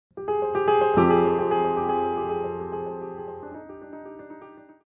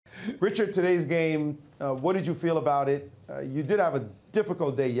Richard, today's game, what did you feel about it? You did have a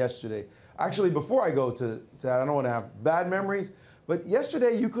difficult day yesterday. Actually, before I go to that, I don't want to have bad memories, but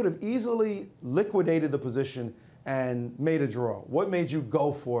yesterday you could have easily liquidated the position and made a draw. What made you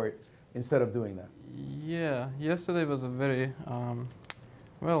go for it instead of doing that? Yeah, yesterday was a very,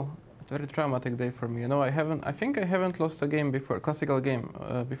 very traumatic day for me. You know, I think I haven't lost a game before, classical game,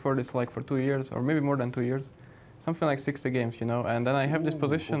 before this, like for 2 years, or maybe more than 2 years. Something like 60 games, you know, and then I have this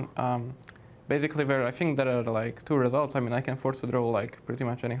position, basically where I think there are like 2 results. I mean, I can force a draw like pretty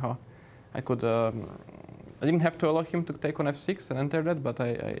much anyhow. I could, I didn't have to allow him to take on f6 and enter that, but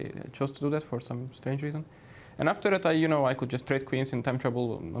I chose to do that for some strange reason. And after that, I could just trade queens in time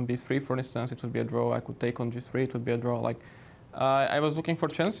trouble on b3, for instance. It would be a draw. I could take on g3. It would be a draw. Like, I was looking for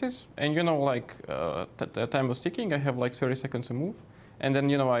chances, and the time was ticking. I have like 30 seconds to move, and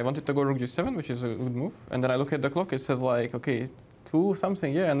then I wanted to go rook g7, which is a good move. And then I look at the clock. It says like, okay, 2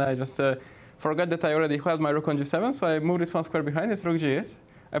 something, yeah. And I just forgot that I already held my rook on g7, so I moved it 1 square behind. It's rook g8.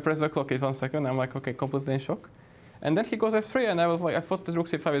 I press the clock 1 second. I'm like, okay, completely in shock. And then he goes f3, and I was like, I thought that rook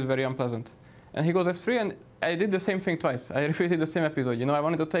c5 is very unpleasant. And he goes f3, and I did the same thing twice. I repeated the same episode. I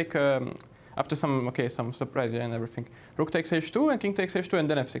wanted to take, after some surprise, yeah, and everything. Rook takes h2, and king takes h2, and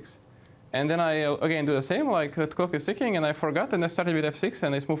then f6. And then I, again, do the same, like the clock is ticking, and I forgot, and I started with f6,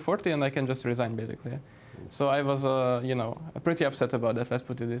 and it's move 40, and I can just resign, basically. Yeah. So I was, pretty upset about that, let's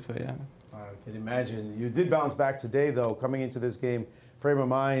put it this way, yeah. I can imagine. You did bounce back today, though, coming into this game. Frame of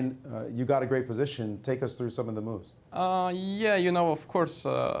mind, you got a great position. Take us through some of the moves. Yeah, of course,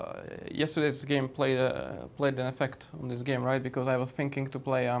 yesterday's game played an effect on this game, right? Because I was thinking to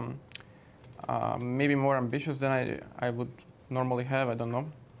play maybe more ambitious than I would normally have, I don't know.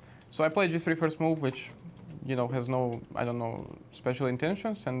 So I played g3 first move, which, has no, I don't know, special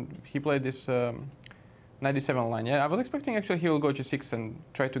intentions, and he played this knight d7 line. Yeah, I was expecting actually he will go g6 and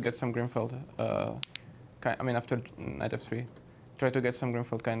try to get some Greenfeld, after knight f3. Try to get some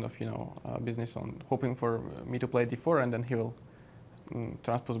Greenfeld kind of, business on, hoping for me to play d4, and then he will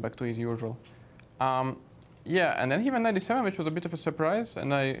transpose back to his usual. Yeah, and then he went knight d7, which was a bit of a surprise,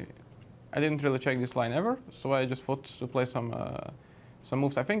 and I didn't really check this line ever, so I just thought to play some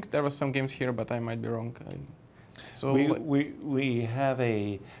moves. I think there was some games here, but I might be wrong. So we have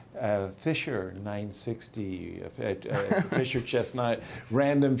a Fisher 960 Fisher chess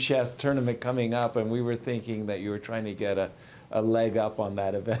random chess tournament coming up, and we were thinking that you were trying to get a leg up on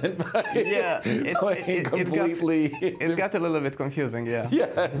that event. Yeah, it got a little bit confusing. Yeah.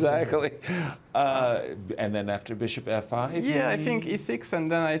 Yeah, exactly. And then after bishop f5. Yeah, I think e6,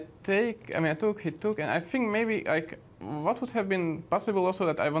 and then I took, he took, and I think maybe what would have been possible also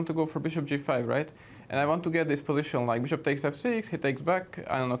that I want to go for bishop g5, right? And I want to get this position like bishop takes f6, he takes back,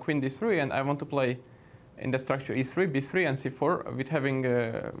 I don't know, queen d3, and I want to play in the structure e3, b3, and c4 with having,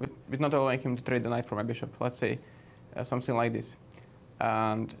 with not allowing him to trade the knight for my bishop. Let's say something like this.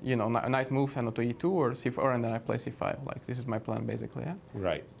 And, knight moves, I know, to e2 or c4, and then I play c5. Like, this is my plan, basically, yeah?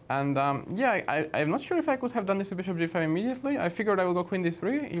 Right. And, yeah, I'm not sure if I could have done this with bishop g5 immediately. I figured I will go queen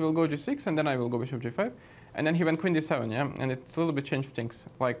d3, he will go g6, and then I will go bishop g5. And then he went queen d7, yeah? And it's a little bit changed things.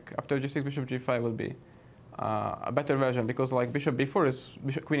 Like, after g6, bishop g5 will be a better version, because, like, bishop b4 is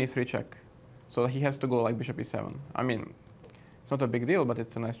queen e3 check. So he has to go, like, bishop e7. I mean, it's not a big deal, but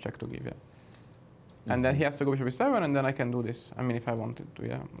it's a nice check to give, yeah? And then he has to go bishop e7, and then I can do this. I mean, if I wanted to,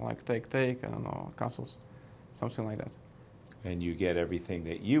 yeah? Like, take, I don't know, castles, something like that. And you get everything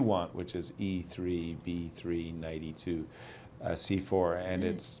that you want, which is e3, b3, knight e2, c4, and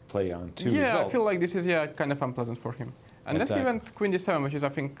it's play on 2 results. Yeah, I feel like this is, kind of unpleasant for him. And then he went queen d7, which is, I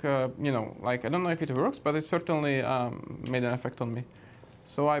think, like, I don't know if it works, but it certainly made an effect on me.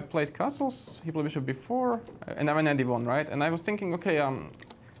 So I played castles, he played bishop b4, and I went knight d1, right? And I was thinking, okay,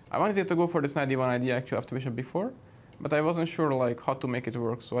 I wanted to go for this knight d1 idea actually after bishop b4, but I wasn't sure like how to make it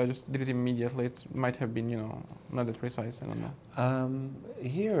work, so I just did it immediately. It might have been, not that precise, I don't know.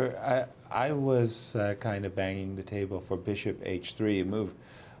 Here, I was kind of banging the table for bishop h3, a move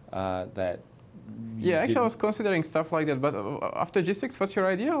that... Yeah, actually I was considering stuff like that, but after g6, what's your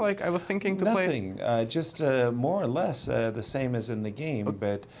idea? Like, I was thinking to play... Nothing, just more or less the same as in the game,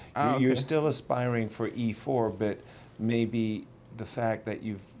 but you're still aspiring for e4, but maybe the fact that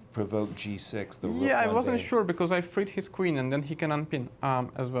you've provoked g6, the rook. Yeah, I wasn't sure because I freed his queen, and then he can unpin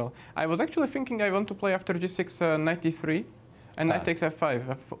as well. I was actually thinking I want to play after g6 knight d3, and knight takes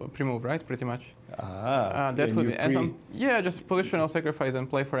f5, pre-move, right? Pretty much. That would be yeah, just positional sacrifice and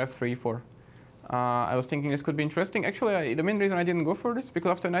play for f3, e4. I was thinking this could be interesting. Actually, the main reason I didn't go for this,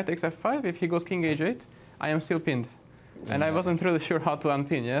 because after knight takes f5, if he goes king h8, I am still pinned. And I wasn't really sure how to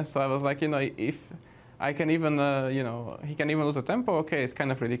unpin, yeah? So I was like, if I can even, you know, he can even lose a tempo. Okay, it's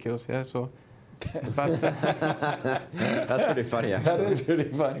kind of ridiculous, yeah. So, but That's pretty funny. That is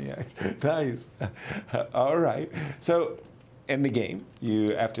pretty funny. Nice. All right. So, in the game,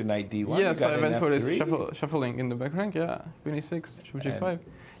 you after knight d1, yeah, you so got I an went for this F3. shuffling in the back rank. Yeah, queen e6, should g5.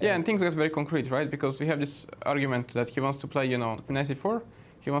 Yeah, and and things get very concrete, right? Because we have this argument that he wants to play, you know, queen e4.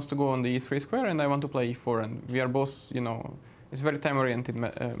 He wants to go on the e3 square, and I want to play e4, and we are both, you know, it's very time-oriented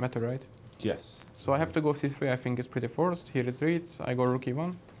matter, right? Yes. So I have to go c3. I think it's pretty forced. He retreats. I go rook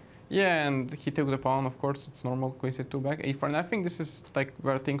e1. Yeah, and he took the pawn. Of course, it's normal. Queen c2 back e4. And I think this is like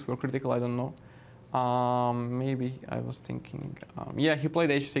where things were critical. I don't know. Maybe I was thinking. Yeah, he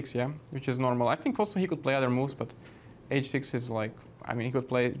played h6. Yeah, which is normal. I think also he could play other moves, but h6 is like. I mean, he could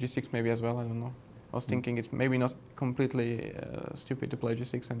play g6 maybe as well. I don't know. I was thinking it's maybe not completely stupid to play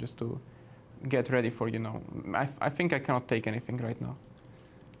g6 and just to get ready for, you know. I think I cannot take anything right now.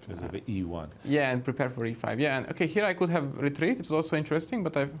 Because of e1. Yeah, and prepare for e5. Yeah, and okay, here I could have retreat. It was also interesting,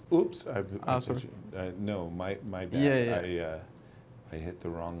 but I've. Oops. Sorry. No, my bad. Yeah. I hit the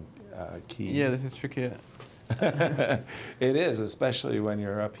wrong key. Yeah, this is tricky. It is, especially when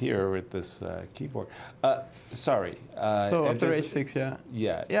you're up here with this keyboard. Sorry. So and after this- h6, yeah.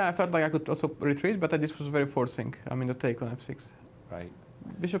 Yeah. Yeah, I felt like I could also retreat, but this was very forcing. I mean, the take on f6. Right.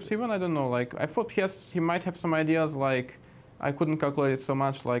 Bishop c1, I don't know. Like, I thought he might have some ideas. Like, I couldn't calculate it so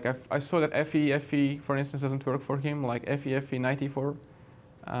much. Like, I saw that fe, for instance, doesn't work for him. Like, fe, knight e4.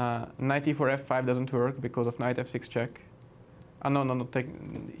 Knight e4, f5 doesn't work because of knight f6 check. No, take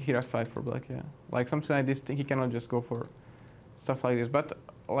here f5 for black, yeah. Like, something like this, he cannot just go for stuff like this. But,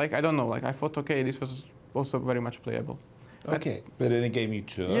 like, I don't know. Like, I thought, okay, this was also very much playable. Okay, but in the game you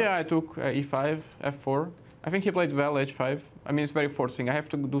took. Yeah, I took e5, f4. I think he played well h5. I mean, it's very forcing. I have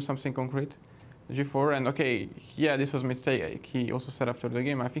to do something concrete. g4, and okay, yeah, this was a mistake. He also said after the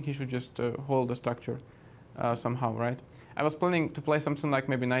game, I think he should just hold the structure somehow, right? I was planning to play something like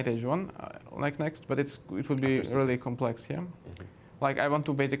maybe knight h1, like next, but it would be really complex, yeah? Mm-hmm. Like, I want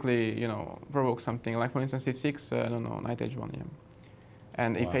to basically, you know, provoke something. Like, for instance, e6, I don't know, knight h1, yeah.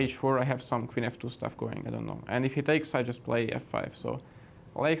 And if h4, I have some queen f2 stuff going, I don't know. And if he takes, I just play f5, so...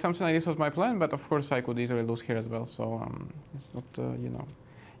 Like, something like this was my plan, but of course I could easily lose here as well, so it's not, you know...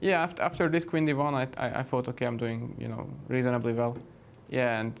 Yeah, after this queen d1, I thought, okay, I'm doing, you know, reasonably well.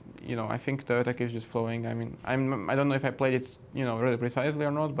 Yeah, and, you know, I think the attack is just flowing. I mean, I don't know if I played it, you know, really precisely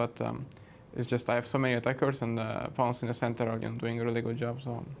or not, but it's just I have so many attackers, and pawns in the center are, you know, doing a really good job,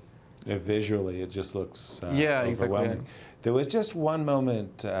 so... Yeah, visually, it just looks yeah, overwhelming. exactly. Yeah. There was just one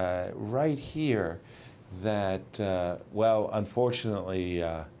moment right here that, well, unfortunately,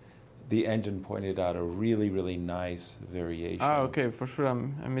 the engine pointed out a really, really nice variation. Ah, okay, for sure I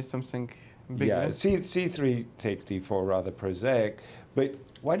missed something big. Yeah, there. C3 takes D4, rather prosaic, but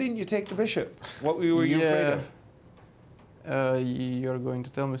why didn't you take the bishop? What were you afraid of? You're going to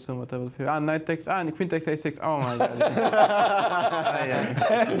tell me soon what I will feel. Knight takes, and queen takes a6. Oh my god.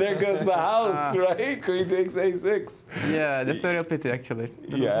 There goes the house, right? Queen takes a6. Yeah, that's a real pity, actually.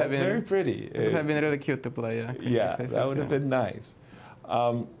 Yeah, it's very pretty. It would have been really cute to play. Yeah, that would have been nice.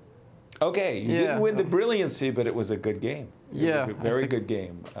 Okay, you didn't win the brilliancy, but it was a good game. It was a very good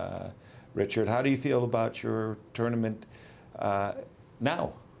game. Richard, how do you feel about your tournament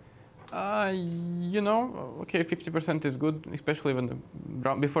now? You know, okay, 50% is good, especially when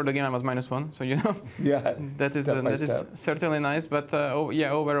before the game I was -1. So you know, Yeah, that is certainly nice. But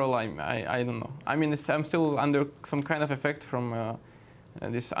yeah, overall, I don't know. I mean, I'm still under some kind of effect from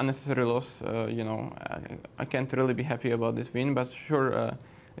this unnecessary loss. You know, I can't really be happy about this win, but sure.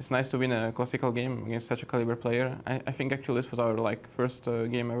 It's nice to win a classical game against such a caliber player. I think actually this was our first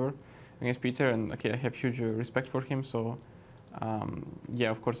game ever against Peter, and okay, I have huge respect for him. So yeah,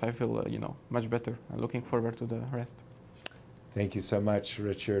 of course I feel you know, much better. Looking forward to the rest. Thank you so much,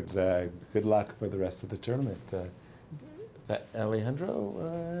 Richard. Good luck for the rest of the tournament. Alejandro,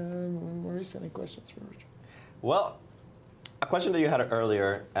 Maurice, any questions for Richard? Well, a question that you had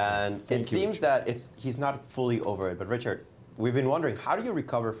earlier, and it seems that he's not fully over it. But Richard, we've been wondering, how do you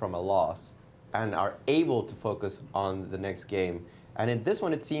recover from a loss and are able to focus on the next game? And in this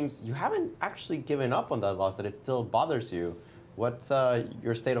one, it seems you haven't actually given up on that loss, that it still bothers you. What's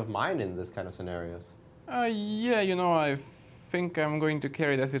your state of mind in this kind of scenarios? Yeah, you know, I think I'm going to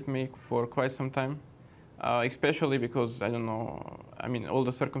carry that with me for quite some time, especially because, I don't know, I mean, all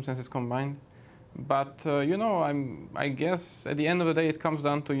the circumstances combined. But, you know, I guess at the end of the day, it comes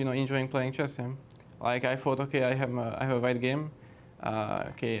down to, you know, enjoying playing chess. Yeah? Like, I thought, okay, I have a white game.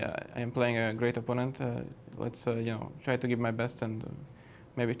 Okay, I am playing a great opponent. Let's, you know, try to give my best and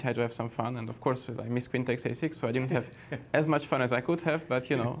maybe try to have some fun. And of course, I missed queen takes a6, so I didn't have as much fun as I could have. But,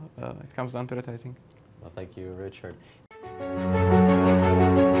 you know, it comes down to it, I think. Well, thank you, Richard.